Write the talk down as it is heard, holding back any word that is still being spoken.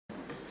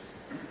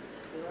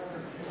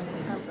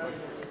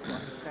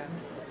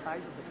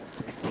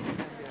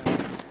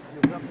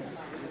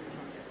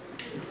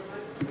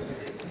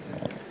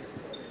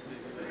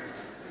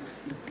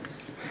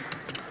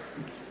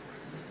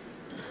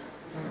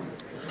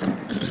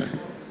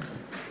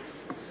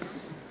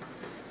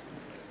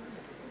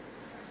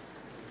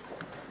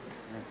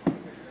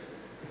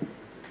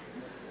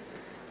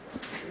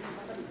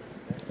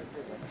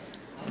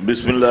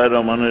বিসমিল্লাহির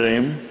রহমানির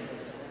রহিম।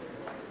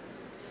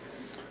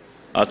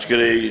 আজকের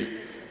এই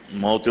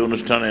মহতী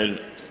অনুষ্ঠানের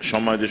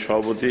সম্মানিত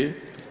সভাপতি,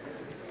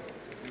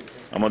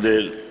 আমাদের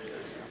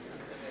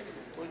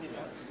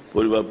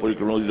পরিবার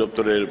পরিকল্পনা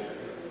অধিদপ্তরের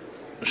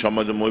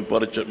সম্মানিত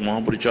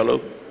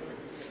মহাপরিচালক,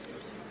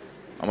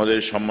 আমাদের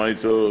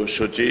সম্মানিত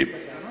সচিব,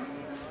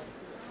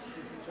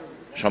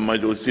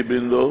 সম্মানিত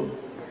অতিথিবৃন্দ,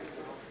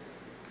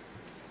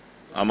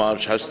 আমার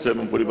স্বাস্থ্য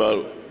এবং পরিবার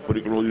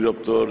পরিকল্পনা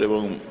অধিদপ্তর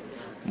এবং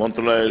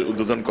মন্ত্রণালয়ের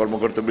ঊর্ধ্বতন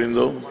কর্মকর্তাবৃন্দ,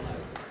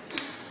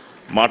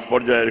 মাঠ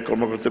পর্যায়ের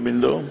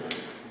কর্মকর্তাবৃন্দ,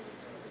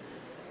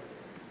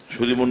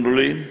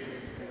 সুধীমণ্ডলী,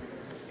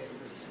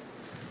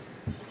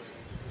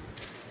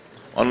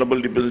 honorable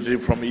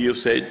representative from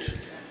USAID,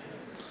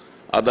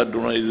 other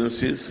donor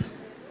agencies,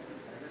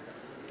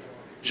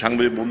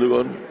 সাংবাদিক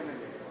বন্ধুগণ,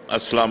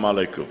 আসসালামু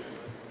আলাইকুম।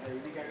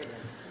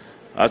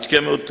 আজকে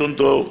আমি অত্যন্ত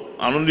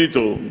আনন্দিত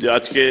যে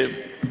আজকে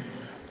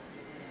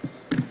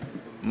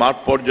মাঠ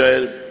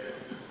পর্যায়ের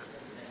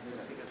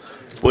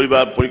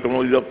পরিবার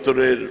পরিকল্পনা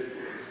অধিদপ্তরের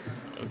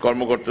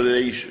কর্মকর্তাদের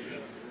এই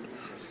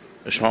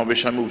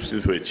সমাবেশে আমি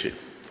উপস্থিত হয়েছি।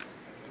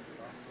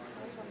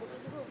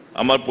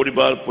 আমার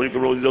পরিবার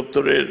পরিকল্পনা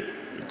অধিদপ্তরের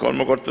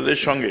কর্মকর্তাদের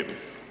সঙ্গে,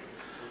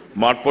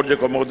 মাঠ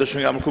পর্যায়ের কর্মকর্তাদের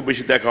সঙ্গে আমার খুব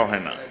বেশি দেখা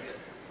হয় না।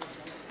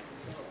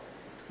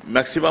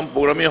 ম্যাক্সিমাম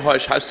প্রোগ্রামই হয়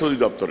স্বাস্থ্য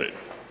অধিদপ্তরের,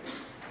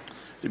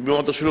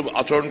 বিমতস্বরূপ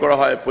আচরণ করা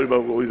হয় পরিবার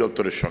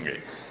অধিদপ্তরের সঙ্গে।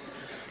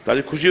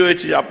 তাই খুশি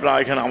হয়েছি যে আপনারা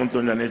এখানে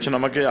আমন্ত্রণ জানিয়েছেন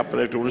আমাকে,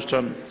 আপনাদের একটা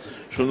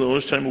সুন্দর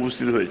অনুষ্ঠানে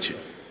উপস্থিত হয়েছি।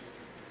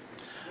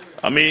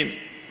 আমি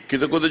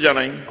কৃতজ্ঞতা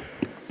জানাই,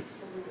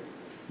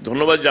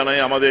 ধন্যবাদ জানাই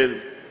আমাদের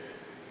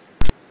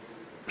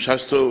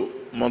স্বাস্থ্য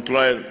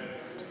মন্ত্রণালয়ের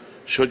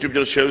সচিব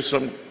জনাব শহীদুল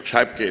ইসলাম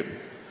সাহেবকে।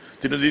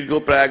 তিনি দীর্ঘ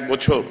প্রায় 1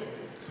 বছর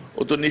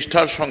অত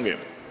নিষ্ঠার সঙ্গে,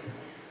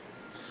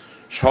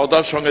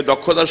 সততার সঙ্গে,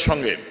 দক্ষতার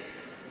সঙ্গে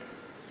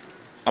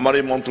আমার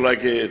এই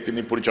মন্ত্রণালয়কে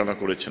তিনি পরিচালনা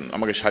করেছেন,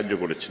 আমাকে সাহায্য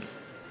করেছেন।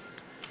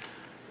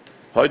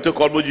 হয়তো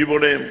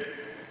কর্মজীবনে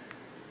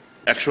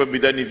একসময়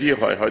বিদায় নিতেই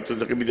হয়, হয়তো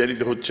তাকে বিদায়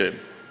নিতে হচ্ছে।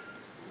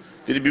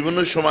 তিনি বিভিন্ন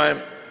সময়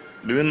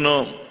বিভিন্ন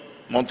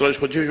মন্ত্রণালয়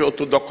সচিব হিসেবে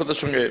অত্যন্ত দক্ষতার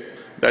সঙ্গে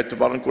দায়িত্ব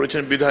পালন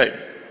করেছেন বিধায়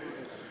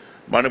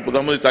মাননীয়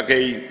প্রধানমন্ত্রী তাকে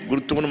এই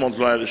গুরুত্বপূর্ণ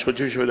মন্ত্রণালয়ের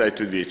সচিব হিসেবে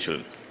দায়িত্ব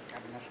দিয়েছিলেন।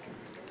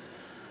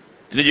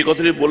 তিনি যে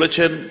কথাটি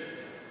বলেছেন,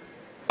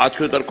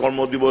 আজকে তার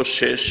কর্মদিবস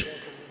শেষ।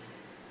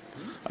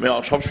 আমি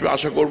সবসময়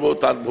আশা করব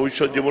তার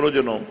ভবিষ্যৎ জীবনও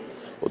যেন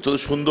অত্যন্ত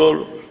সুন্দর,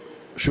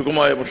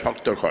 সুখময় এবং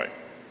সার্থক হয়।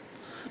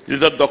 তিনি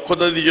তার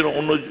দক্ষতা দিয়ে যেন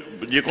অন্য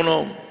যে কোনো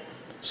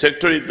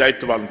সেক্টরে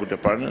দায়িত্ব পালন করতে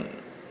পারেন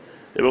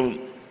এবং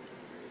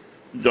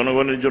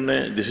জনগণের জন্য,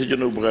 দেশের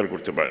জন্য উপকার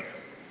করতে পারেন।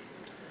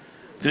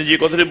 তিনি যে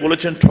কথাটি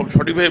বলেছেন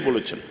সঠিকভাবে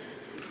বলেছেন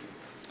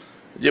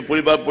যে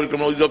পরিবার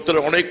পরিকল্পনা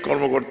অধিদপ্তরের অনেক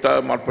কর্মকর্তা,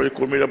 মাঠ পর্যায়ের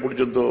কর্মীরা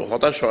পর্যন্ত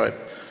হতাশ হয়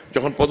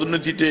যখন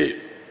পদোন্নতিতে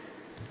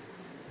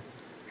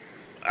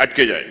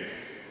আটকে যায়।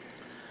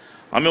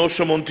 আমি অবশ্য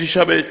মন্ত্রী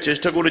হিসাবে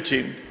চেষ্টা করেছি,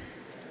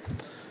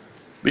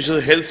 বিশেষ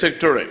হেলথ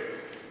সেক্টরে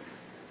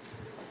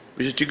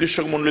বিশেষ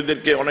চিকিৎসক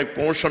মণ্ডলীদেরকে অনেক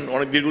প্রমোশন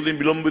অনেক দীর্ঘদিন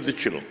বিলম্বিত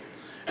ছিল,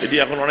 এটি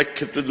এখন অনেক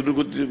ক্ষেত্রে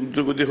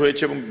দ্রুতগতি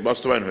হয়েছে এবং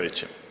বাস্তবায়ন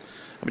হয়েছে।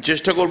 আমি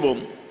চেষ্টা করব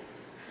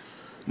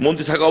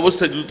মন্ত্রী থাকা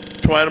অবস্থায়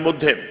সময়ের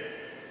মধ্যে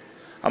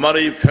আমার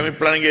এই ফ্যামিলি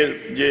প্ল্যানিংয়ের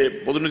যে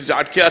পদোন্নতি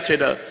আটকে আছে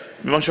এটা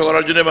মীমাংসা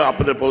করার জন্য এবং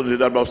আপনাদের পদোন্নতি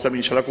দেওয়ার ব্যবস্থা আমি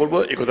ইনশাআল্লাহ করবো,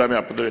 এই কথা আমি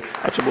আপনাদের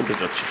কাছে বলতে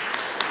চাচ্ছি।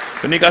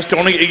 এই কাজটা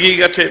অনেক এগিয়ে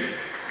গেছে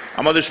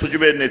আমাদের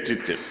সচিবের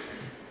নেতৃত্বে।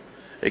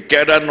 এই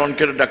ক্যাডার নন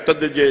ক্যাডার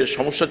ডাক্তারদের যে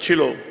সমস্যা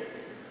ছিল,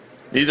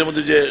 নিজেদের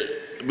মধ্যে যে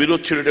বিরোধ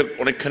ছিল, এটা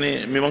অনেকখানি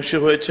মীমাংসা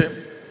হয়েছে।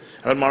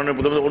 এখন মাননীয়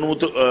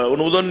প্রধানমন্ত্রী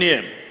অনুমোদন নিয়ে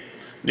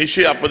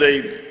নিশ্চয়ই আপনাদের এই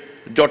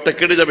জটটা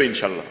কেটে যাবে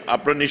ইনশাল্লাহ।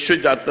 আপনারা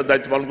নিশ্চয়ই যাত্রার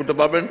দায়িত্ব পালন করতে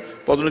পারবেন,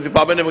 পদোন্নতি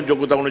পাবেন এবং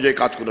যোগ্যতা অনুযায়ী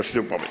কাজ করার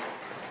সুযোগ পাবেন।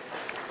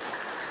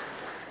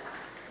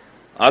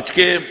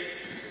 আজকে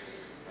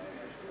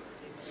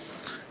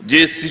যে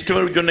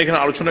সিস্টেমের জন্য এখানে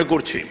আলোচনা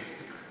করছি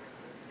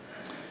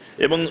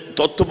এবং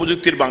তথ্য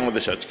প্রযুক্তির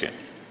বাংলাদেশ, আজকে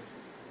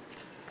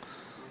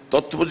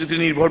তথ্য প্রযুক্তি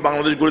নির্ভর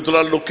বাংলাদেশ গড়ে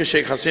তোলার লক্ষ্যে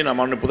শেখ হাসিনা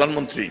মাননীয়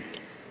প্রধানমন্ত্রী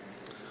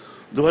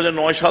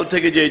 2009 সাল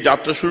থেকে যে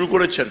যাত্রা শুরু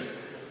করেছেন,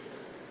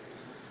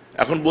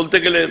 এখন বলতে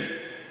গেলে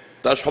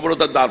তার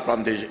সফলতার দ্বার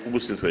প্রান্তে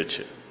উপস্থিত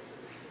হয়েছে।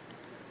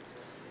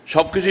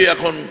 সবকিছুই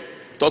এখন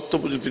তথ্য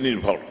প্রযুক্তি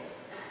নির্ভর।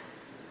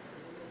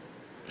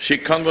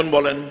 শিক্ষাঙ্গন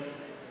বলেন,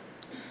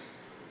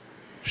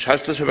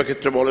 স্বাস্থ্যসেবা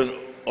ক্ষেত্রে বলেন,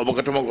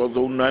 অবকাঠামোগত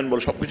উন্নয়ন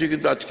বলেন, সবকিছুই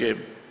কিন্তু আজকে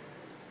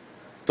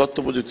তথ্য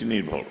প্রযুক্তি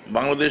নির্ভর।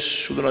 বাংলাদেশ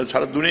শুধু নয়,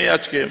 সারা দুনিয়ায়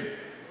আজকে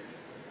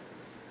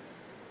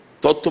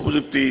তথ্য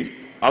প্রযুক্তি,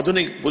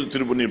 আধুনিক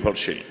প্রযুক্তির উপর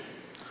নির্ভরশীল,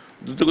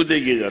 দ্রুতগতিতে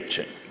এগিয়ে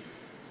যাচ্ছে।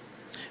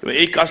 এবং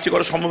এই কাজটি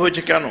করা সম্ভব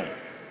হয়েছে কেন?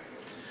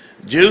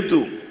 যেহেতু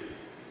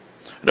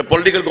এটা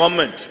পলিটিক্যাল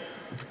গভর্নমেন্ট,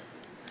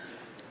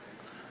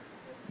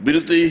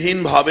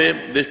 বিরতিহীনভাবে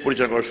দেশ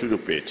পরিচালনা করার সুযোগ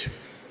পেয়েছে।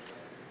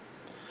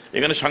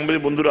 এখানে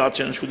সাংবাদিক বন্ধুরা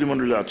আছেন,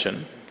 সুধীমণ্ডলী আছেন,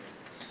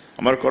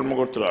 আমার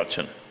কর্মকর্তারা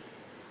আছেন।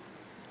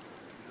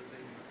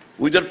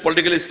 উইদাউট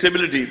পলিটিক্যাল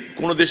স্টেবিলিটি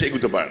কোনো দেশ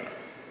এগোতে পারে না।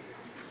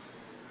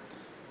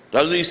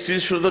 রাজনৈতিক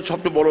স্থিতিশীলতা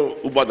সবচেয়ে বড়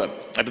উপাদান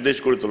একটা দেশ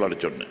গড়ে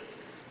তোলার জন্য।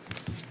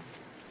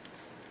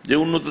 যে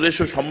উন্নত দেশ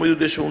হোক, সমৃদ্ধ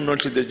দেশ হোক,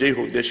 উন্নয়নশীল দেশ যেই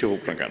হোক, দেশে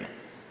হোক না কেন,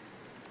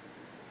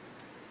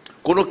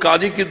 কোনো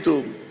কাজই কিন্তু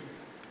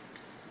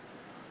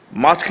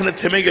মাঝখানে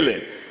থেমে গেলে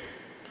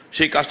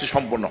সেই কাজটি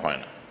সম্পন্ন হয়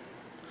না।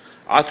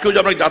 আজকেও যে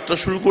আমরা যাত্রা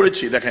শুরু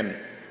করেছি, দেখেন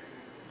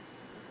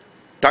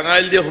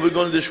টাঙ্গাইল দিয়ে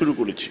হবিগঞ্জ দিয়ে শুরু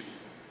করেছি।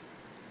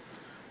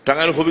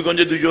 টাঙ্গাইল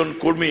হবিগঞ্জে দুজন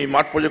কর্মী,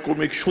 মাঠ পর্যায়ে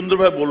কর্মী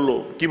সুন্দরভাবে বললো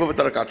কিভাবে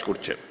তারা কাজ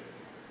করছে,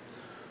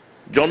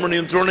 জন্ম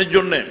নিয়ন্ত্রণের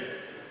জন্য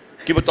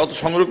কিভাবে তথ্য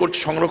সংগ্রহ করছে,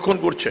 সংরক্ষণ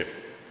করছে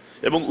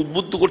এবং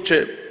উদ্বুদ্ধ করছে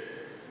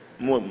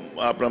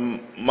আপনার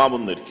মা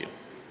বোনদেরকে।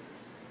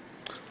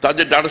 তার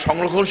যে ডাটা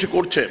সংরক্ষণ সে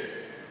করছে,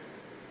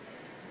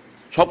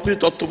 সবকিছু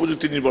তথ্য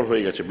প্রযুক্তি নির্ভর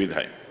হয়ে গেছে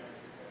বিধায়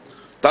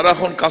তারা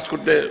এখন কাজ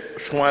করতে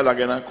সময়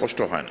লাগে না, কষ্ট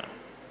হয় না,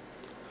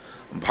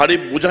 ভারী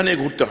বোঝা নিয়ে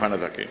ঘুরতে হয় না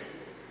তাকে।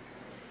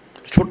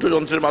 ছোট্ট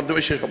যন্ত্রের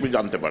মাধ্যমে সে সবকিছু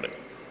জানতে পারে।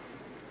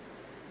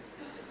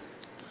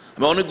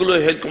 আমি অনেকগুলো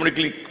হেলথ কমিউনিটি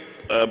ক্লিনিক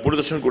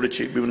পরিদর্শন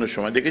করেছি, বিভিন্ন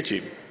সময় দেখেছি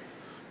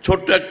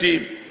ছোট্ট একটি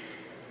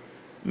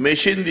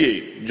মেশিন দিয়ে,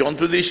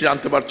 যন্ত্র দিয়ে সে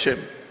জানতে পারছে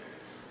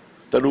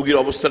তার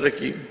রোগীর অবস্থাটা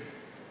কি,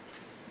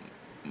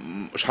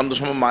 শান্ত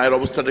সময় মায়ের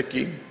অবস্থাটা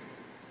কি,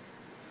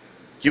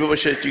 কিভাবে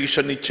সে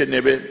চিকিৎসা নিচ্ছে,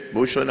 নেবে,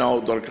 ভবিষ্যতে নেওয়া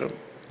দরকার,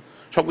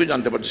 সবকিছু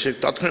জানতে পারছে। সে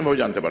তাৎক্ষণিকভাবে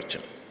জানতে পারছে।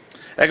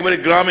 একেবারে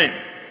গ্রামে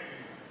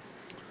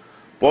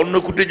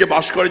পর্ণকুটি যে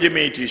বাস করে যে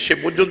মেয়েটি, সে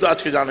পর্যন্ত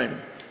আজকে জানেন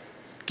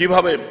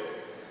কিভাবে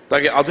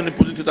তাকে আধুনিক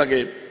প্রযুক্তি তাকে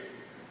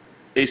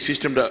এই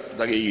সিস্টেমটা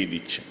তাকে এগিয়ে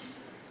দিচ্ছে।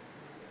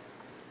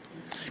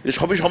 এটা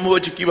সবই সম্ভব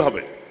হয়েছে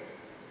কিভাবে?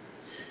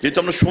 যেহেতু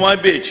আমরা সময়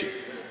পেয়েছি,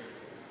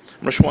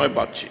 আমরা সময়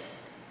পাচ্ছি।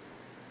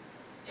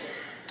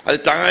 আজ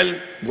টাঙ্গাইল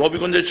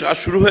হবিগঞ্জের কাজ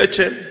শুরু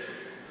হয়েছে,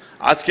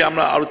 আজকে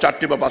আমরা আরো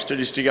 4টি বা 5টি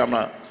ডিস্ট্রিক্টে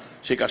আমরা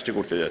সেই কাজটি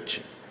করতে যাচ্ছি।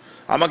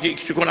 আমাকে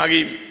কিছুক্ষণ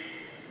আগেই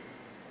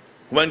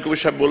হুমায়ুন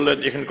কবির সাহেব বললেন,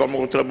 এখানে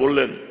কর্মকর্তারা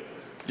বললেন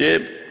যে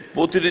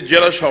প্রতিটি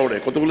জেলা শহরে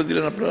কতগুলো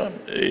দিলেন আপনারা,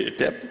 এই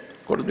ট্যাব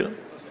কত দিলাম?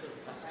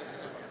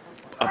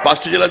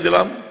 5টি জেলা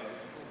দিলাম।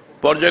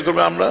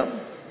 পর্যায়ক্রমে আমরা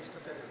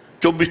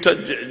 24টা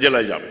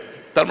জেলায় যাবে।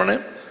 তার মানে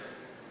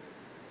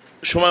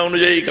সময়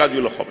অনুযায়ী এই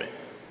কাজগুলো হবে।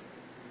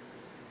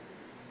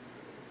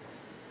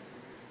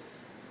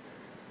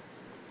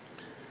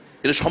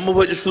 এটা সম্ভব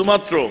হয়েছে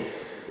শুধুমাত্র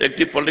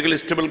একটি পলিটিক্যাল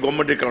স্টেবল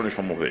গভর্নমেন্টের কারণে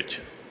সম্ভব হয়েছে।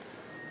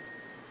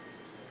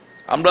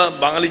 আমরা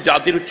বাঙালি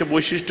জাতির হচ্ছে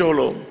বৈশিষ্ট্য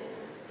হলো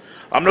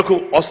আমরা খুব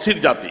অস্থির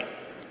জাতি।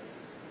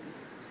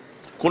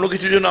 কোনো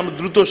কিছুর জন্য আমরা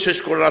দ্রুত শেষ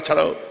করা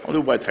ছাড়াও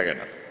আমাদের উপায় থাকে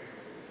না।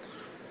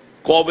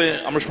 কবে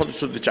আমরা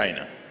সন্তুষ্ট হতে চাই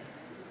না,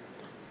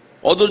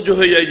 অধৈর্য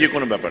হয়ে যায় যে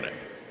কোনো ব্যাপারে।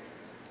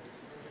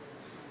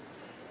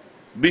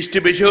 বৃষ্টি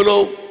বেশি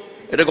হলেও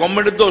এটা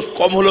গভর্নমেন্টের দোষ,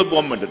 কম হলেও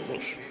গভর্নমেন্টের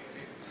দোষ।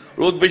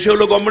 রোদ বেশি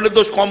হলেও গভর্নমেন্টের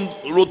দোষ, কম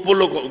রোদ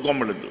পড়লেও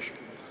গভর্নমেন্টের দোষ।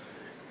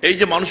 এই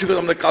যে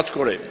মানসিকতা আমাদের কাজ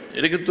করে,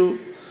 এটা কিন্তু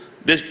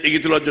দেশ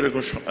এগিয়ে তোলার জন্য,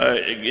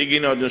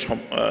 এগিয়ে নেওয়ার জন্য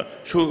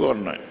সুখকর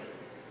নয়।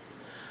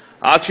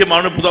 আজকে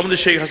মাননীয় প্রধানমন্ত্রী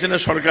শেখ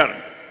হাসিনার সরকার,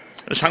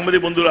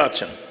 সাংবাদিক বন্ধুরা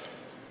আছেন,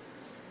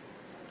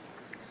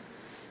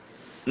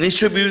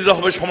 নিশ্চয়ই বিরোধিতা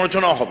হবে,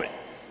 সমালোচনাও হবে।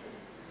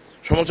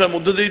 সমালোচনার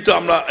মধ্যে দিয়েই তো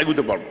আমরা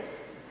এগোতে পারবো।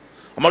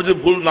 আমার যদি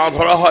ভুল না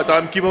ধরা হয়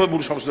তাহলে আমি কিভাবে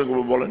ভুল সংশোধন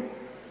করবো বলেন?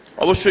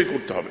 অবশ্যই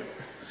করতে হবে।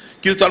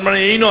 কিন্তু তার মানে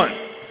এই নয়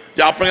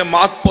যে আপনাকে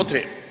মাঝ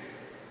পথে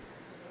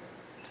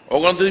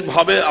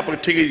অগণতান্ত্রিকভাবে আপনাকে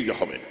ঠেকিয়ে দিতে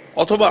হবে,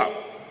 অথবা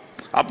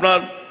আপনার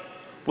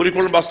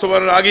পরিকল্পনা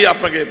বাস্তবায়নের আগেই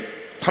আপনাকে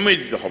থামিয়ে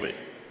দিতে হবে।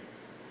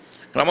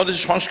 আমাদের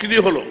সংস্কৃতি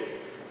হলো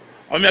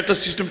আমি একটা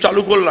সিস্টেম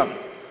চালু করলাম,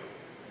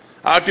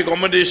 আর একটি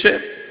গভর্নমেন্ট এসে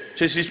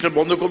সেই সিস্টেম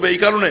বন্ধ করবে এই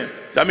কারণে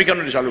যে আমি কেন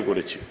এটা চালু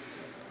করেছি।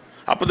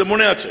 আপনাদের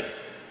মনে আছে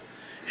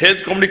health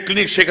community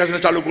clinic Sheikh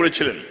Hasina চালু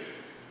করেছিলেন।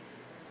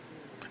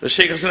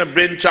 শেখ হাসিনা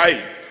ব্রেন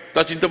চাইল্ড,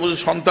 তার চিন্তাবোধ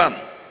সন্তান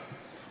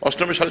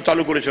 88 সালে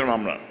চালু করেছিলাম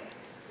আমরা,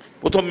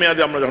 প্রথম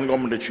মেয়াদে আমরা যখন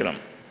গভর্নমেন্টে ছিলাম।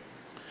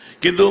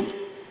 কিন্তু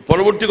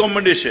পরবর্তী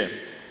গভর্নমেন্ট এসে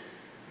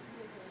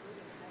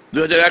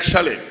 2001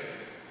 সালে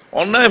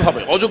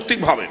অন্যায়ভাবে,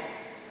 অযৌক্তিকভাবে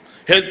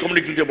হেলথ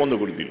কমিউনিটি ক্লিনিক বন্ধ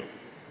করে দিল।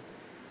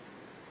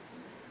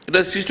 এটা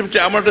সিস্টেম,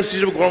 আমার একটা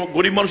সিস্টেম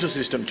গরিব মানুষের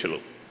সিস্টেম ছিল,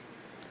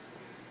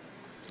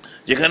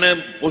 যেখানে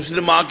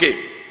প্রসূতি মাকে,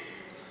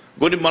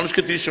 গরিব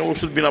মানুষকে 30 টাকা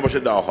ওষুধ বিনা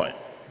পয়সায় দেওয়া হয়,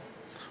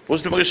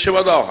 প্রসূতি মাকে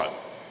সেবা দেওয়া হয়।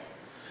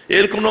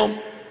 এর কোনো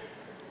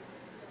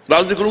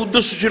রাজনৈতিক কোনো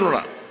উদ্দেশ্য ছিল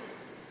না,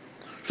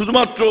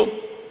 শুধুমাত্র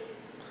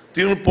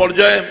তৃণমূল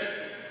পর্যায়ে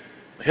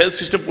হেলথ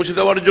সিস্টেম পৌঁছে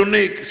দেওয়ার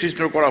জন্যই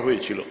সিস্টেম করা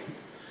হয়েছিল।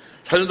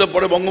 স্বাধীনতার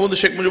পরে বঙ্গবন্ধু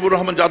শেখ মুজিবুর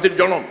রহমান জাতির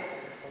জনক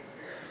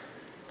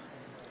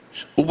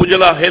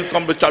উপজেলা হেলথ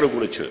কমপ্লেক্স চালু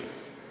করেছিলেন।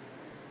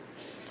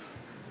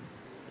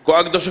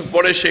 কয়েক দশক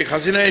পরে শেখ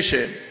হাসিনা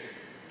এসে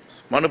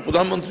মাননীয়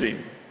প্রধানমন্ত্রী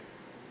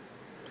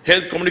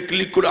হেলথ কমিউনিটি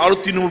ক্লিনিক করে আরো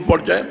তৃণমূল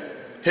পর্যায়ে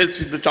হেলথ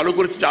সিস্টেম চালু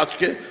করেছে, যা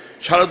আজকে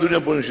সারা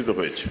দুনিয়া পরিচিত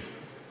হয়েছে।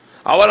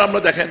 আবার আমরা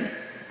দেখেন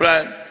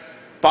প্রায়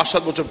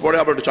 5-7 বছর পরে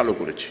আবার এটা চালু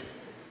করেছি।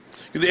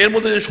 কিন্তু এর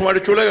মধ্যে যে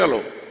সময়টা চলে গেল,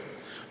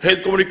 হেলথ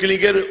কমিউনিটি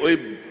ক্লিনিকের ওই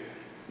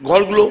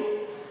ঘরগুলো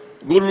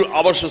গরুর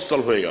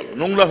আবাসস্থল হয়ে গেল,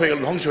 নোংরা হয়ে গেল,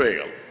 ধ্বংস হয়ে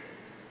গেল,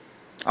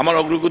 আমার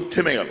অগ্রগতি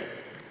থেমে গেল।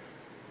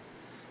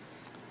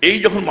 এই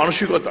যখন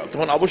মানসিকতা,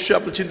 তখন অবশ্যই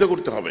আপনার চিন্তা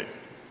করতে হবে।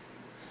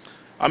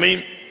 আমি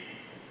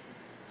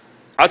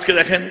আজকে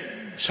দেখেন,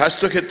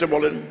 স্বাস্থ্যক্ষেত্রে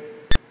বলেন,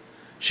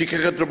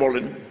 শিক্ষাক্ষেত্রে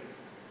বলেন,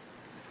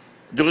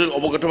 যোগাযোগ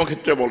অবকাঠামো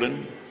ক্ষেত্রে বলেন,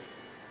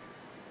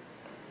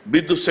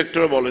 বিদ্যুৎ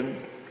সেক্টরে বলেন,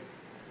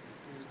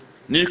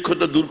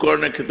 নিরক্ষরতা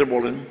দূরকরণের ক্ষেত্রে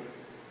বলেন,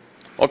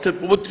 অর্থাৎ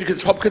প্রবর্তির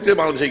ক্ষেত্রে সব ক্ষেত্রে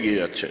বাংলাদেশে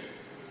এগিয়ে যাচ্ছে।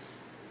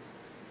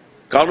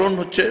 কারণ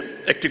হচ্ছে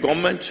একটি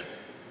গভর্নমেন্ট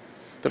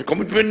তার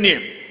কমিটমেন্ট নিয়ে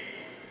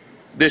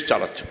দেশ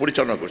চালাচ্ছে,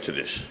 পরিচালনা করছে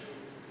দেশ।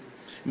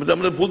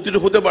 আমাদের ভুল ত্রুটি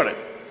হতে পারে,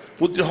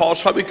 ভুল ত্রুটি হওয়া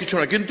অস্বাভাবিক কিছু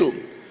না, কিন্তু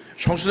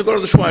সংশোধন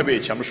করার তো সময়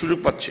পেয়েছি, আমরা সুযোগ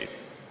পাচ্ছি।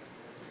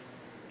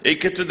 এই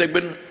ক্ষেত্রে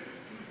দেখবেন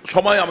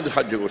সময় আমাদের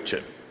সাহায্য করছে,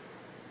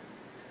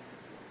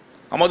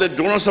 আমাদের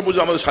ডোনার্সরা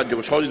বুঝে আমাদের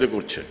সহযোগিতা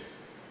করছে,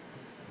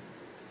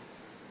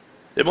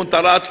 এবং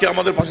তারা আজকে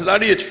আমাদের পাশে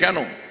দাঁড়িয়েছে। কেন?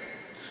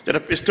 যেটা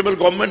স্টেবল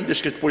গভর্নমেন্ট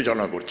দেশকে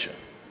পরিচালনা করছে।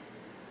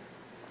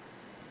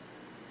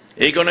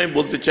 এই কারণে আমি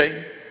বলতে চাই,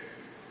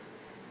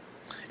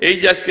 এই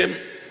যে আজকে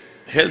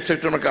হেলথ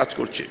সেক্টর আমরা কাজ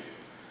করছি,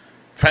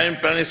 ফ্যামিলি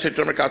প্ল্যানিং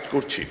সেক্টর আমরা কাজ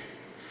করছি,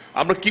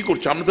 আমরা কি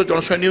করছি? আমরা তো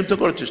জনসংখ্যা নিয়ন্ত্রণ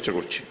করার চেষ্টা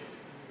করছি,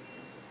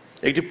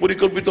 একটি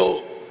পরিকল্পিত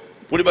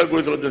পরিবার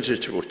গড়ে তোলার জন্য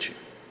চেষ্টা করছি।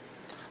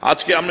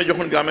 আজকে আমরা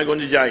যখন গ্রামে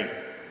গঞ্জে যাই,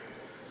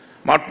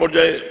 মাঠ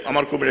পর্যায়ে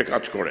আমার কর্মীরা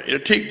কাজ করে,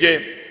 এটা ঠিক যে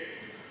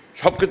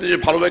সব ক্ষেত্রে যে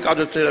ভালোভাবে কাজ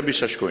হচ্ছে এটা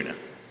বিশ্বাস করি না।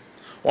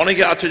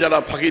 অনেকে আছে যারা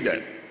ফাঁকি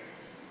দেয়,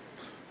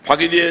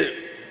 ফাঁকি দিয়ে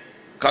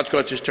কাজ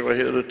করার চেষ্টা করে,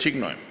 সেটা তো ঠিক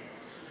নয়।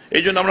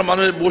 এই জন্য আমরা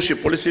মানুষ বসি,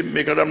 পলিসি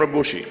মেকাররা আমরা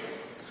বসি,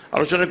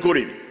 আলোচনা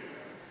করি,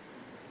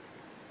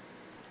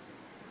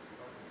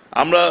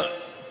 আমরা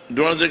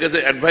ডোনারদের কাছে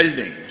অ্যাডভাইস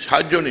নেই,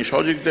 সাহায্য নেই,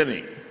 সহযোগিতা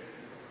নেই।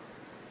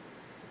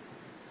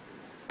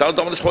 তারা তো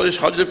আমাদের সহজে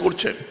সাহায্য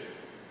করছে।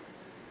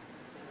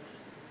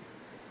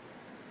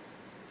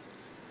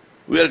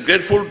 We are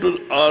grateful to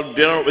our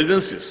donor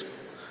agencies.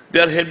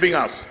 They are helping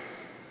us,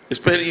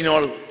 especially in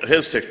our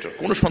health sector.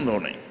 কোনো সন্দেহ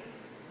নেই,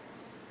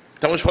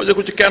 তেমন সহযোগিতা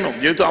করছে। কেন?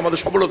 যেহেতু আমাদের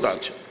সফলতা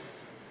আছে।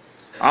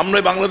 আমরা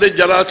বাংলাদেশ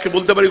যারা আজকে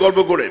বলতে পারি গর্ব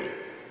করে,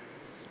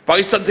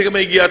 পাকিস্তান থেকে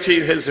আমরা এগিয়ে আছি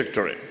এই হেলথ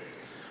সেক্টরে,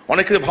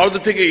 অনেক ক্ষেত্রে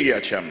ভারতের থেকে এগিয়ে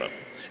আছি আমরা।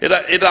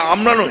 এটা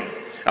আমরা নই,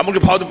 এমনকি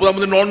ভারতের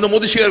প্রধানমন্ত্রী নরেন্দ্র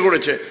মোদী স্বীকার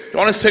করেছে যে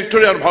অনেক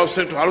সেক্টরে আর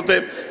ভারতে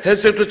হেলথ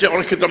সেক্টর হচ্ছে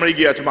অনেক ক্ষেত্রে আমরা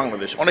এগিয়ে আছি,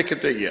 বাংলাদেশ অনেক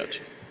ক্ষেত্রে এগিয়ে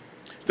আছে।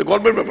 তো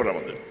গর্বের ব্যাপার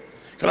আমাদের,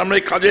 কারণ আমরা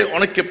এই কাজে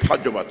অনেককে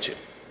সাহায্য পাচ্ছি।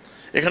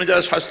 এখানে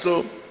যারা স্বাস্থ্য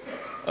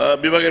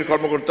বিভাগের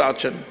কর্মকর্তা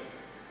আছেন,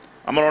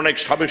 আমার অনেক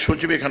সাবেক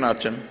সচিব এখানে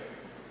আছেন,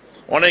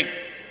 অনেক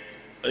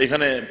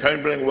এখানে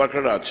ফ্যামিলি প্ল্যানিং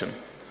ওয়ার্কাররা আছেন,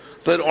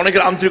 তাদের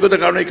অনেকের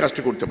আন্তরিকতার কারণে এই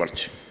কাজটি করতে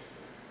পারছি।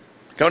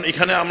 কারণ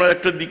এখানে আমরা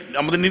একটা দিক,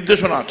 আমাদের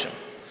নির্দেশনা আছে,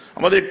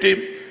 আমাদের একটি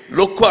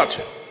লক্ষ্য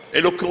আছে,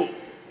 এই লক্ষ্য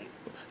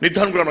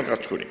নির্ধারণ করে আমরা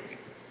কাজ করি।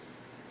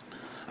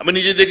 আমি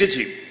নিজে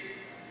দেখেছি,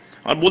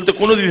 আমার বলতে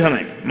কোনো দ্বিধা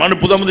নাই, মাননীয়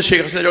প্রধানমন্ত্রী শেখ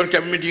হাসিনা যখন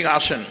ক্যাবিনেট মিটিংয়ে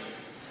আসেন,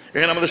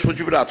 এখানে আমাদের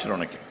সচিবরা আছেন,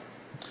 অনেকে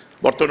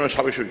বর্তমানে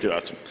সাবেক সচিবরা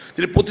আছেন,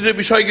 তিনি প্রতিটা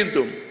বিষয়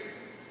কিন্তু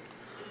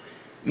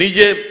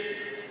নিজে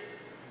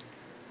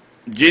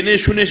জেনে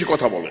শুনে এসে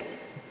কথা বলেন।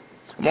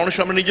 অনেক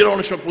সময় আমরা নিজেরা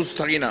অনেক সময় প্রস্তুত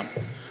থাকি না,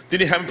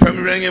 তিনি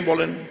ফ্যামিলি প্ল্যানিংয়ে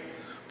বলেন,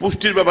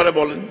 পুষ্টির ব্যাপারে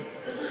বলেন,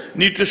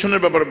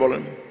 নিউট্রিশনের ব্যাপারে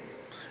বলেন,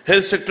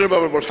 হেলথ সেক্টরের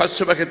ব্যাপারে বলেন,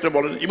 স্বাস্থ্যসেবা ক্ষেত্রে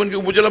বলেন, এমনকি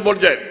উপজেলা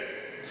পর্যায়ে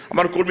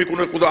আমার কর্মী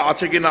কোথাও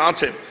আছে কি না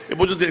আছে এ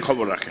পর্যন্ত তিনি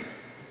খবর রাখেন।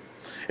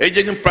 এই যে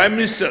একজন প্রাইম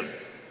মিনিস্টার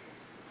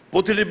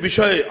প্রতিটি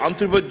বিষয়ে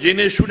আন্তরিকভাবে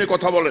জেনে শুনে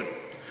কথা বলেন,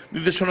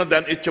 নির্দেশনা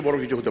দেন, এর চেয়ে বড়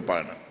কিছু হতে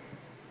পারে না।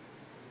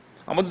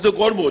 আমাদের তো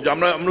গর্ব যে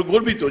আমরা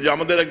গর্বিত যে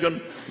আমাদের একজন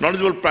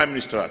নলেজেবল প্রাইম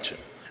মিনিস্টার আছে,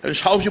 একজন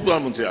সাহসী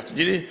প্রধানমন্ত্রী আছে,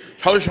 যিনি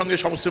সাহসের সঙ্গে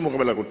সমস্ত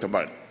মোকাবেলা করতে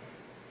পারেন।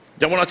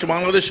 যেমন আছে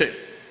বাংলাদেশে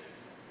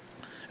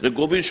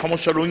গভীর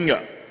সমস্যা রোহিঙ্গা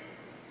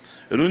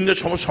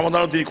সমস্যা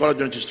সমাধানও তিনি করার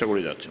জন্য চেষ্টা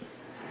করে যাচ্ছেন।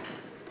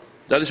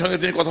 যাদের সঙ্গে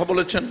তিনি কথা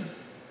বলেছেন,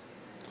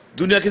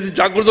 দুনিয়াকে তিনি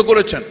জাগ্রত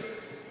করেছেন।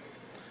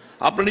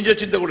 আপনারা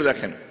নিজে চিন্তা করে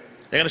দেখেন,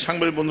 এখানে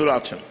সাংবাদিক বন্ধুরা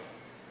আছেন,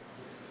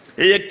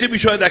 এই একটি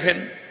বিষয় দেখেন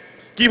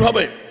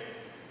কিভাবে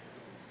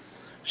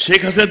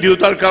শেখ হাসিনার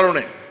দৃঢ়তার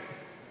কারণে,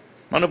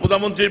 মানে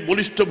প্রধানমন্ত্রীর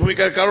বলিষ্ঠ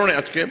ভূমিকার কারণে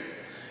আজকে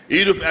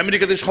ইউরোপ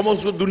আমেরিকাতে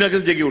সমস্ত দুনিয়াকে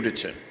জেগে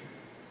উঠেছে।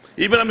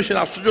 এবার আমি সেটা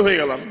আশ্চর্য হয়ে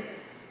গেলাম,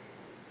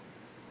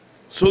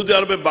 সৌদি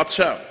আরবের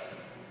বাদশাহ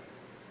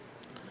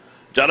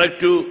যারা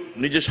একটু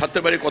নিজের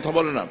স্বার্থের বাইরে কথা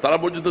বলে না, তারা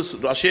পর্যন্ত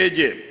রাশিয়ায়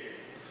যে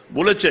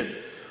বলেছেন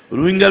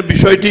রোহিঙ্গার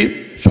বিষয়টি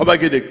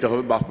সবাইকে দেখতে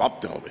হবে বা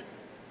ভাবতে হবে।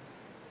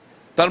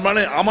 তার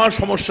মানে আমার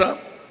সমস্যা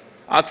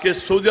আজকে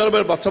সৌদি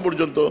আরবের বাদশা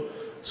পর্যন্ত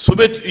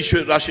সোভিয়েত ইস্যু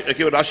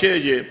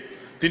রাশিয়ায় যে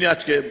তিনি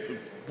আজকে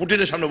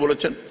পুটিনের সামনে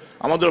বলেছেন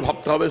আমাদেরও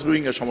ভাবতে হবে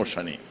রোহিঙ্গার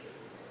সমস্যা নিয়ে।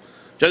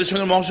 যাদের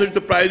সঙ্গে মহাসচিব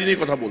তো প্রায় দিনই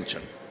কথা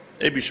বলছেন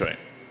এই বিষয়ে।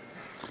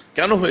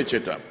 কেন হয়েছে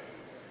এটা?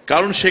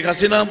 কারণ শেখ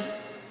হাসিনা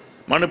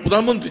মানে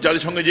প্রধানমন্ত্রী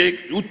যাদের সঙ্গে যে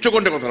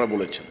উচ্চকণ্ঠে কথাটা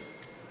বলেছেন,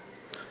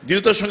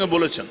 দৃঢ়তার সঙ্গে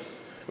বলেছেন,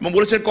 এবং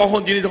বলেছেন কখন,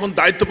 যিনি তখন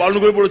দায়িত্ব পালন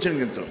করে বলেছেন,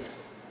 কিন্তু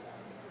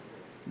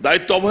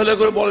দায়িত্ব অবহেলা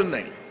করে বলেন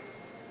নাই।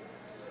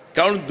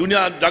 কারণ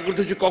দুনিয়া জাগ্রত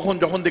হয়েছে কখন,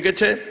 যখন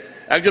দেখেছে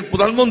একজন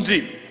প্রধানমন্ত্রী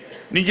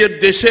নিজের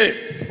দেশে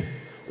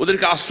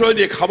ওদেরকে আশ্রয়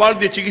দিয়ে, খাবার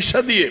দিয়ে, চিকিৎসা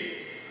দিয়ে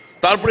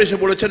তারপরে এসে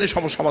বলেছেন এই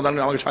সমস্যা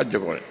সমাধানে আমাকে সাহায্য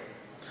করেন,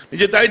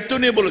 নিজের দায়িত্ব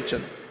নিয়ে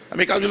বলেছেন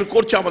আমি কাজগুলো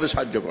করছি, আমাদের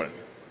সাহায্য করেন।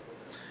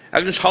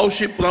 একজন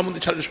সাহসী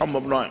প্রধানমন্ত্রী ছাড়া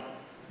সম্ভব নয়,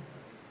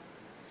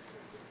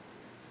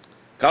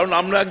 কারণ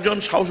আমরা একজন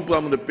সাহসী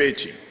প্রধানমন্ত্রী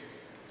পেয়েছি।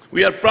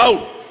 We are proud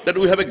that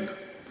we have a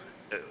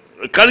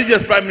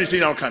courageous prime minister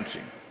in our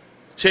country.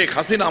 Sheikh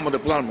Hasina আমাদের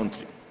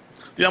প্রধানমন্ত্রী,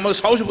 তিনি আমাদের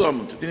সাহসী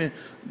প্রধানমন্ত্রী। তিনি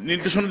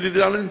নির্দেশনা দিতে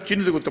জানেন,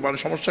 চিহ্নিত করতে পারেন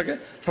সমস্যাকে,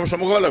 সমস্যা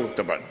মোকাবেলা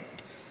করতে পারেন।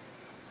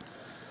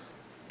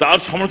 তার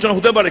সমালোচনা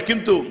হতে পারে,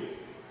 কিন্তু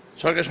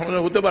সরকারের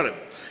সমালোচনা হতে পারে,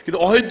 কিন্তু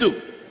অহেতুক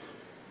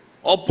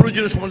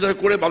অপ্রয়োজনীয় সমালোচনা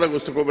করে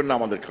বাধাগ্রস্ত করবেন না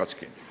আমাদের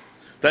কাজকে।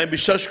 তাই আমি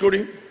বিশ্বাস করি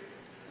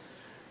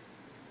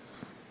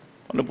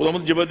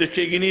প্রধানমন্ত্রী যেভাবে দেশকে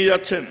এগিয়ে নিয়ে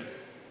যাচ্ছেন,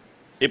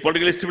 এই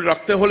পলিটিক্যাল স্টেবিলিটি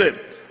রাখতে হলে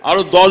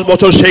আরো 10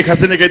 বছর শেখ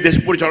হাসিনাকে দেশ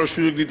পরিচালনার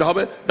সুযোগ দিতে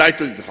হবে,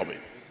 দায়িত্ব দিতে হবে।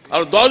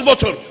 আরো 10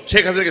 বছর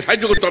শেখ হাসিনাকে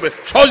সাহায্য করতে হবে,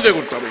 সহযোগিতা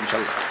করতে হবে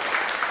ইনশাল্লাহ।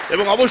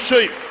 এবং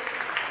অবশ্যই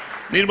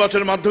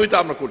নির্বাচনের মাধ্যমে তা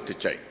আমরা করতে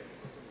চাই।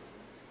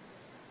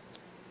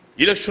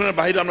 ইলেকশনের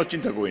বাইরে আমরা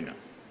চিন্তা করি না।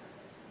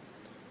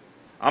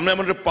 আমরা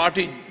এমন একটা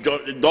পার্টি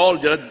দল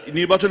যারা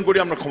নির্বাচন করি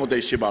আমরা ক্ষমতায়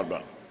এসেছি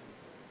বারবার,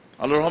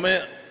 আল্লাহর রহমে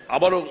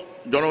আবারও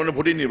জনগণের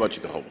ভোটে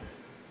নির্বাচিত হব।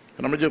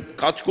 কারণ আমরা যে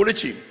কাজ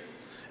করেছি,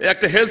 এই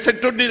একটা হেলথ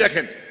সেক্টর দিয়ে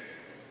দেখেন,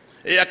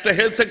 এই একটা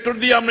হেলথ সেক্টর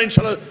দিয়ে আমরা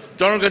ইনশাল্লাহ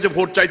জনগণের কাছে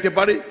ভোট চাইতে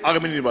পারি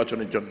আগামী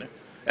নির্বাচনের জন্য।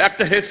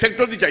 একটা হেলথ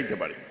সেক্টর দিয়ে চাইতে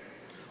পারি,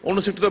 অন্য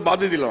সেক্টর তো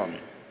বাদই দিলাম। আমি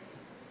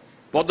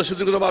পদ্মা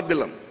সেতুর কথা বাদ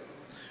দিলাম,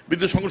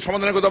 বিদ্যুৎ সংকট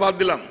সমাধানের কথা বাদ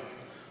দিলাম,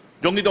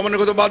 জঙ্গি দমনের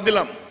কথা বাদ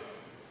দিলাম,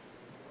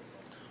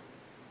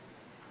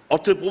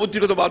 অর্থের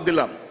প্রবৃত্তির কথা বাদ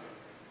দিলাম,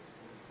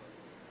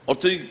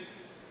 অর্থনৈতিক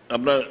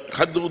আপনার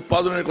খাদ্য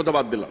উৎপাদনের কথা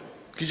বাদ দিলাম,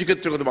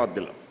 কৃষিক্ষেত্রের কথা বাদ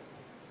দিলাম।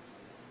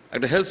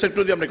 একটা হেলথ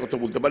সেক্টর দিয়ে আমরা কথা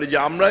বলতে পারি যে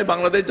আমরাই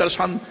বাংলাদেশ যারা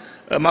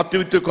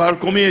মাতৃমৃত্যুর হার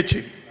কমিয়েছি,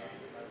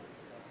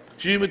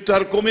 শিশু মৃত্যুর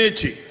হার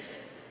কমিয়েছি,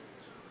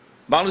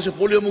 বাংলাদেশে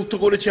পোলিও মুক্ত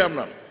করেছি,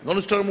 আমরা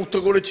ধনুষ্টরা মুক্ত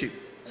করেছি,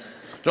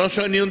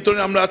 জনসংখ্যা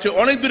নিয়ন্ত্রণে আমরা আছে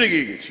অনেক দূরে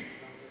এগিয়ে গেছি।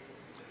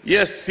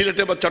 ইয়েস,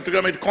 সিলেটে বা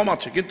চট্টগ্রামে একটু কম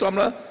আছে, কিন্তু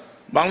আমরা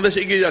বাংলাদেশ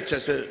এগিয়ে যাচ্ছে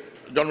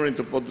জন্ম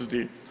নিয়ন্ত্রণ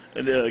পদ্ধতি,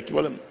 কি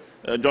বলেন,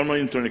 জন্ম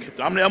নিয়ন্ত্রণের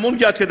ক্ষেত্রে। আমরা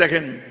এমনকি আজকে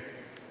দেখেন,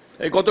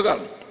 এই গতকাল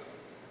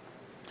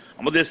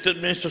আমাদের স্টেট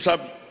মিনিস্টার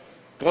সাহেব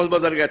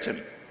কক্সবাজার গেছেন,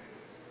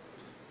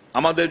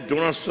 আমাদের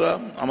ডোনার্সরা,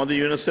 আমাদের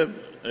ইউনিসেফ,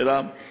 এরা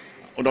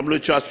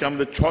WHO আজকে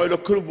আমাদের 6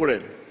 লক্ষের উপরে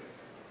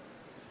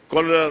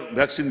কলেরার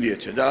ভ্যাকসিন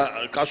দিয়েছে, যারা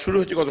কাজ শুরু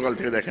হয়েছে গতকাল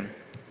থেকে। দেখেন,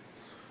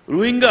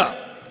 রোহিঙ্গা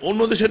অন্য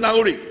দেশের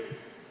নাগরিক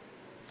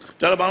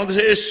যারা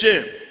বাংলাদেশে এসছে,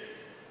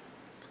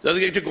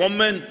 যাদেরকে একটি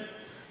গভর্নমেন্ট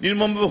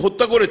নির্মমভাবে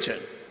হত্যা করেছে।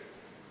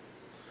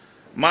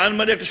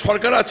 মায়ানমারে একটা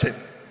সরকার আছে,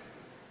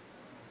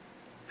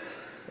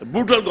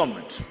 brutal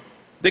government,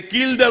 they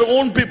kill their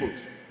own people,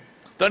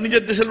 তারা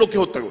নিজের দেশের লোককে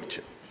হত্যা করছে।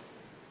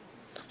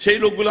 সেই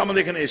লোকগুলো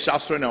আমাদের এখানে এসে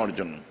আশ্রয় নেওয়ার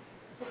জন্য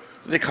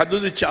খাদ্য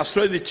দিচ্ছি,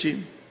 আশ্রয় দিচ্ছি,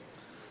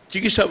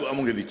 চিকিৎসা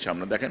আমাকে দিচ্ছে।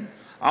 আমরা দেখেন,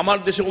 আমার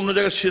দেশে অন্য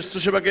জায়গায়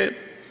স্বাস্থ্যসেবাকে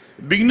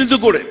বিঘ্নিত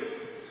করে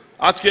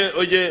আজকে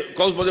ওই যে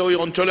কক্সবাজার ওই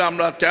অঞ্চলে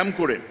আমরা ক্যাম্প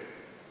করে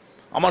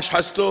আমার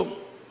স্বাস্থ্য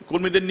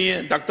কর্মীদের নিয়ে,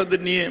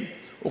 ডাক্তারদের নিয়ে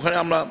ওখানে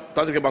আমরা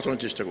তাদেরকে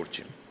বাঁচানোর চেষ্টা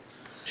করছি।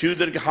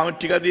 শিশুদেরকে হামের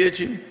টিকা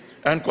দিয়েছি,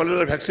 এখন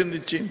কলেরার ভ্যাকসিন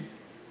দিচ্ছি,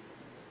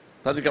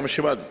 তাদেরকে আমরা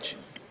সেবা দিচ্ছি।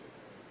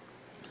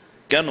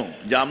 কেন?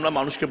 যে আমরা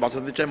মানুষকে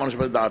বাঁচাতে চাই, মানুষের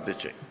পাশে দাঁড়াতে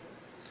চাই।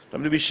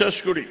 আমি বিশ্বাস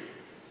করি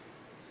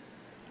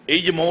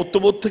এই যে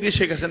মমত্ববোধ থেকে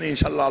শেখ হাসিনা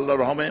ইনশাল্লাহ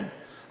আল্লাহর রহমে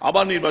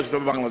আবার নির্বাচিত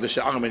হবে বাংলাদেশে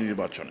আগামী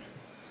নির্বাচনে,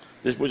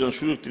 দেশ পরিচালনার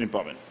সুযোগ তিনি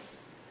পাবেন।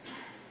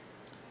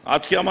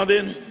 আজকে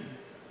আমাদের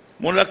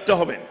মনে রাখতে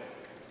হবে,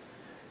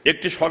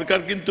 একটি সরকার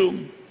কিন্তু,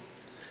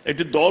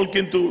 একটি দল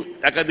কিন্তু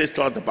একা দেশ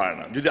চালাতে পারে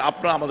না যদি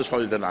আপনারা আমাদের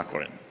সহযোগিতা না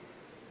করেন।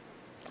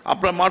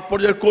 আপনারা মাঠ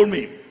পর্যায়ের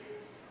কর্মী,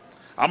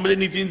 আমরা যে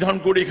নীতি নির্ধারণ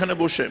করি এখানে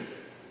বসে,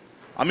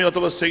 আমি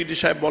অথবা সেক্রেটারি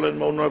সাহেব বলেন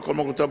বা অন্য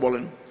কর্মকর্তা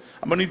বলেন,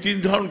 আমরা নীতি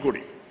নির্ধারণ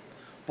করি,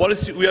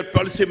 policy, we are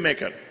policy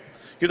maker,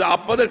 কিন্তু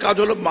আপনাদের কাজ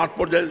হলো মাঠ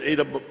পর্যায়ে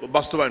এইটা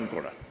বাস্তবায়ন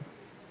করা।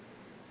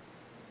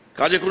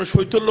 কাজে কোনো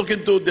শৈথল্য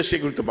কিন্তু দেশে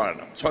করতে পারে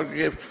না,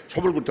 সরকারকে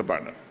সফল করতে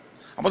পারে না।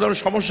 আমাদের অনেক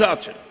সমস্যা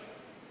আছে,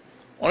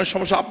 অনেক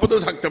সমস্যা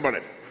আপনাদেরও থাকতে পারে,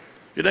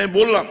 যেটা আমি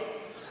বললাম।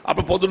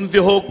 আপনার পদোন্নতি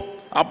হোক,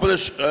 আপনাদের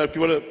কি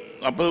বলে,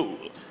 আপনাদের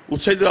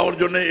উৎসাহিত দেওয়ার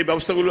জন্য এই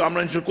ব্যবস্থাগুলো আমরা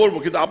নিশ্চয় করবো,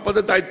 কিন্তু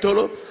আপনাদের দায়িত্ব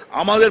হলো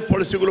আমাদের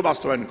পলিসিগুলো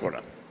বাস্তবায়ন করা।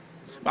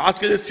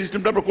 আজকে যে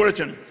সিস্টেমটা আপনারা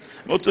করেছেন,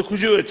 আমি অত্যন্ত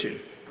খুশি হয়েছি।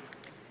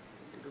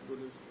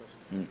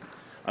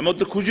 আমি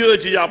অত্যন্ত খুশি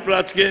হয়েছি যে আপনারা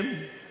আজকে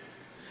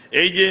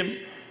এই যে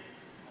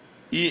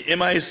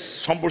EMI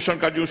সম্প্রসারণ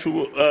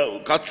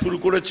কাজ শুরু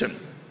করেছেন।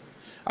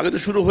 আগে তো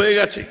শুরু হয়ে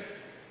গেছে,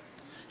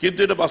 কিন্তু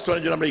এটা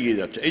বাস্তবায়নের জন্য আমরা এগিয়ে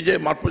যাচ্ছি। এই যে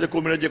মাঠ পর্যায়ে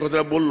কর্মীরা যে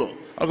কথাটা বললো,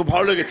 আমার খুব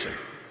ভালো লেগেছে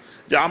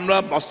যে আমরা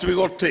বাস্তবিক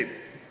অর্থে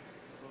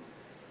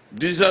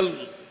ডিজিটাল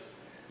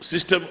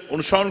সিস্টেম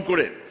অনুসরণ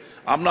করে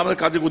আমরা আমাদের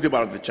কাজে গতি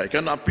বাড়াতে চাই।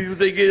 কেন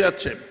পৃথিবীতে এগিয়ে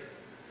যাচ্ছে,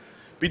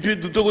 পৃথিবীর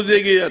দ্রুত গতিতে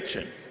এগিয়ে যাচ্ছে।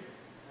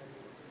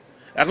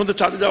 এখন তো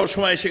চাঁদে যাওয়ার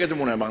সময় এসে গেছে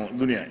মনে হয় বাংলা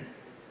দুনিয়ায়,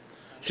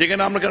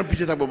 সেখানে আমরা কেন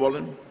পিছিয়ে থাকবো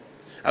বলেন?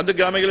 এখন তো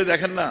গ্রামে গেলে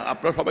দেখেন না,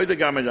 আপনারা সবাই তো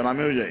গ্রামে যান,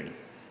 আমিও যাই,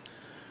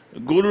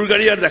 গরুর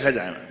গাড়ি আর দেখা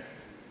যায় না।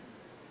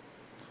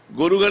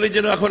 গরু গাড়ি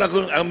যেন এখন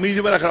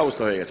মিউজিয়ামে রাখার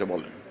অবস্থা হয়ে গেছে।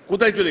 বলেন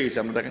কোথায় চলে গেছে?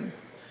 আমরা দেখেন,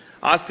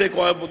 আজ থেকে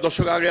কয়েক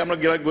দশক আগে আমরা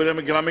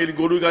গ্রামে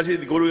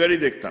গরু গাড়ি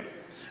দেখতাম,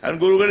 এখন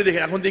গরু গাড়ি দেখি,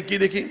 এখন কি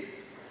দেখি,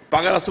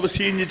 পাকা রাস্তা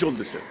সিএনজি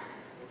চলতেছে,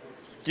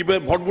 কিভাবে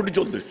ভটভটি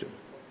চলতেছে,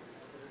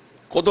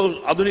 কত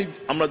আধুনিক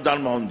আমরা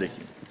যানবাহন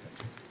দেখি।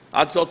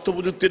 আজ তথ্য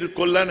প্রযুক্তির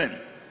কল্যাণে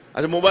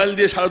আচ্ছা মোবাইল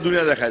দিয়ে সারা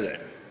দুনিয়া দেখা যায়,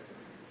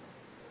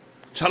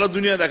 সারা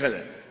দুনিয়া দেখা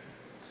যায়।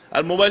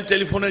 আর মোবাইল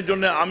টেলিফোনের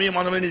জন্য আমি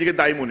মাঝে মাঝে নিজেকে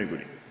দায়ী মনে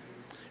করি।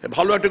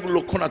 ভালো একটা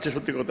লক্ষণ আছে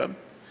সত্যি কথা,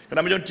 কারণ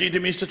আমি যখন টিইটি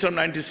মিনিস্টার ছিলাম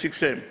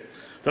 96-এ,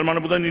 তার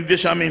মানবতার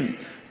নির্দেশে আমি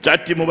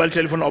 4টি মোবাইল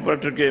টেলিফোন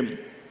অপারেটরকে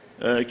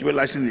কীভাবে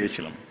লাইসেন্স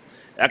দিয়েছিলাম।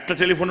 একটা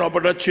টেলিফোন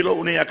অপারেটর ছিল,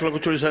 উনি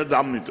 1,40,000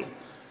 দাম নিত।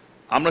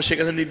 আমরা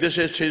সেখানে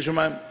নির্দেশে সেই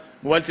সময়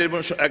মোবাইল টেলিফোন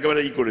একেবারে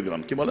করে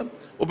দিলাম, কি বলেন,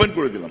 ওপেন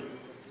করে দিলাম।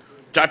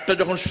 4টা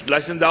যখন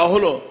লাইসেন্স দেওয়া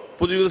হলো,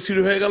 প্রতিযোগিতা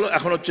শুরু হয়ে গেল,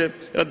 এখন হচ্ছে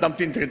এর দাম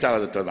 3 থেকে 4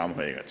 হাজার টাকা দাম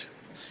হয়ে গেছে।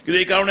 কিন্তু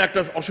এই কারণে একটা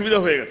অসুবিধা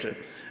হয়ে গেছে,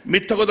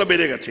 মিথ্যা কথা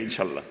বেড়ে গেছে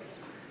ইনশাল্লাহ।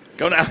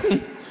 কারণ এখন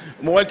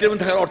মোবাইল টেলিফোন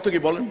থাকার অর্থ কি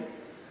বলেন,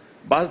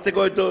 বাস থেকে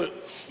হয়তো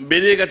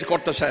বেরিয়ে গেছে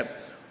কর্তা সাহেব,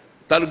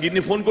 তার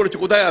গিন্নি ফোন করেছে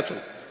কোথায় আছো,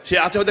 সে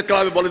আছে হয়তো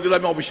ক্লাবে, বলে দিল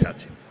আমি অফিসে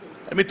আছি,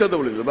 মিথ্যা কথা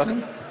বলে দিল।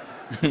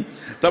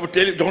 তারপর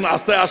যখন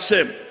আস্তে আসছে,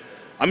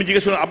 আমি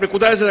জিজ্ঞেস করলাম আপনি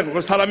কোথায় আছেন,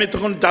 স্যার আমি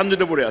তখন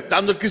যানজটে পড়ে আছি।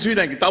 যানজট কিছুই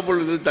নাকি, তাও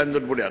বলে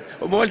যানজট পড়ে আছে।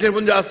 মোবাইল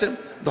টেলিফোন যা আছে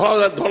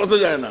ধরা তো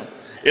যায় না,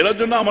 এর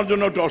জন্য আমার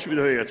জন্য একটু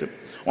অসুবিধা হয়ে গেছে।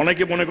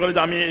 অনেকে মনে করে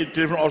যে আমি এই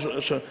টেলিফোন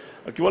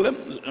কি বলে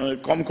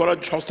কম করার,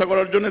 সস্তা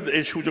করার জন্য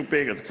এই সুযোগ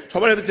পেয়ে গেছে।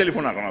 সবার হাতে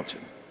টেলিফোন এখন আছে।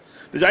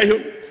 যাই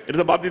হোক, এটা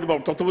তো বাদ দিতে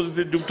পারবো, তথ্য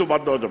প্রযুক্তির যুগ তো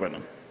বাদ দেওয়া যাবে না।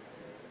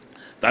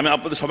 তা আমি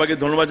আপনাদের সবাইকে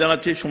ধন্যবাদ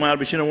জানাচ্ছি। সময় আর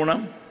বেশি নেব না,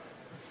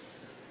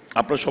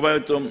 আপনারা সবাই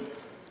হয়তো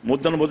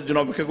মধ্যাহ্নভোজের জন্য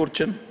অপেক্ষা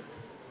করছেন,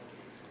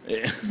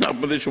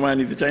 আপনাদের সময়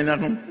নিতে চাই না।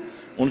 এখন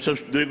অনুষ্ঠান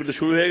দূরে করতে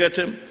শুরু হয়ে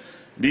গেছে।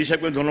 ডিজি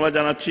সাহেবকে ধন্যবাদ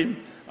জানাচ্ছি,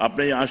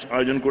 আপনি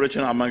আয়োজন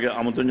করেছেন, আমাকে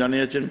আমন্ত্রণ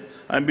জানিয়েছেন।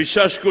 আমি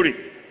বিশ্বাস করি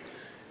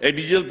এই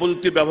ডিজিটাল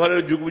প্রযুক্তি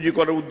ব্যবহারের যুগোপযোগী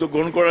করার উদ্যোগ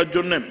গ্রহণ করার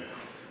জন্য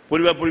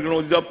পরিবার পরিকল্পনা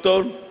অধিদপ্তর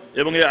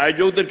এবং এই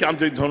আয়োজকদেরকে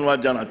আন্তরিক ধন্যবাদ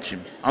জানাচ্ছি,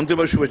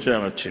 আন্তরিকভাবে শুভেচ্ছা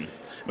জানাচ্ছি।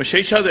 এবং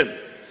সেই সাথে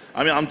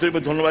আমি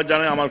আন্তরিকভাবে ধন্যবাদ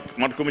জানাই আমার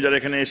মাঠকর্মী যারা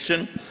এখানে এসছেন।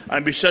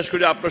 আমি বিশ্বাস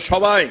করি আপনারা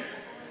সবাই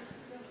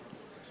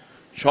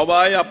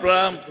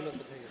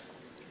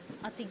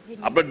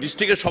আপনার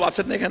ডিস্ট্রিক্টের সব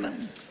আছেন না এখানে,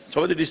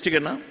 সবাই তো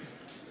ডিস্ট্রিক্টের না,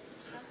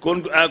 কোন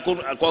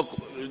কোন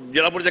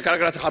জেলা পর্যায়ে কারা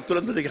কারা আছে হাত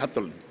তোলেন তো দেখি, হাত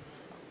তোলেন।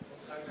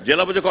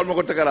 জেলা পর্যায়ে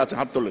কর্মকর্তা কারা আছেন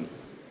হাত তোলেন,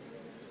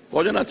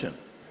 কজন আছেন?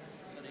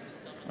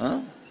 হ্যাঁ,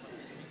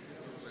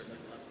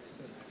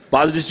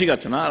 5 ডিস্ট্রিক্ট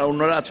আছে না, আর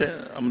অন্যরা আছে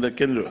আমাদের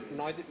কেন্দ্র।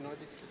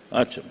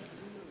 আচ্ছা,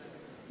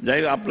 যাই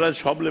হোক, আপনারা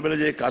সব লেভেলে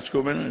যে কাজ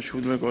করবেন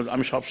শুধু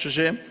আমি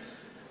সবশেষে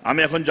আমি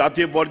এখন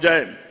জাতীয়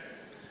পর্যায়ে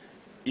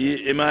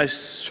এমআই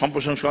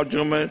সম্প্রসারণ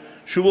কার্যক্রমের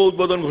শুভ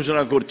উদ্বোধন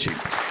ঘোষণা করছি।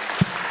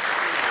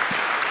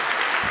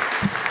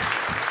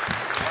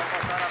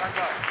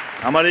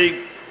 আমার এই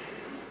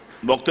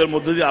বক্তব্যের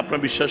মধ্যে দিয়ে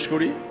আপনারা বিশ্বাস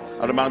করি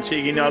আর মানুষকে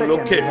এগিয়ে নেওয়ার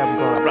লক্ষ্যে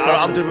আপনারা আরো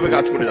আন্তরিকভাবে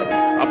কাজ করে যাবেন।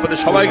 আপনাদের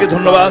সবাইকে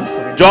ধন্যবাদ।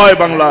 জয়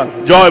বাংলা,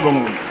 জয়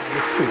বঙ্গবন্ধু।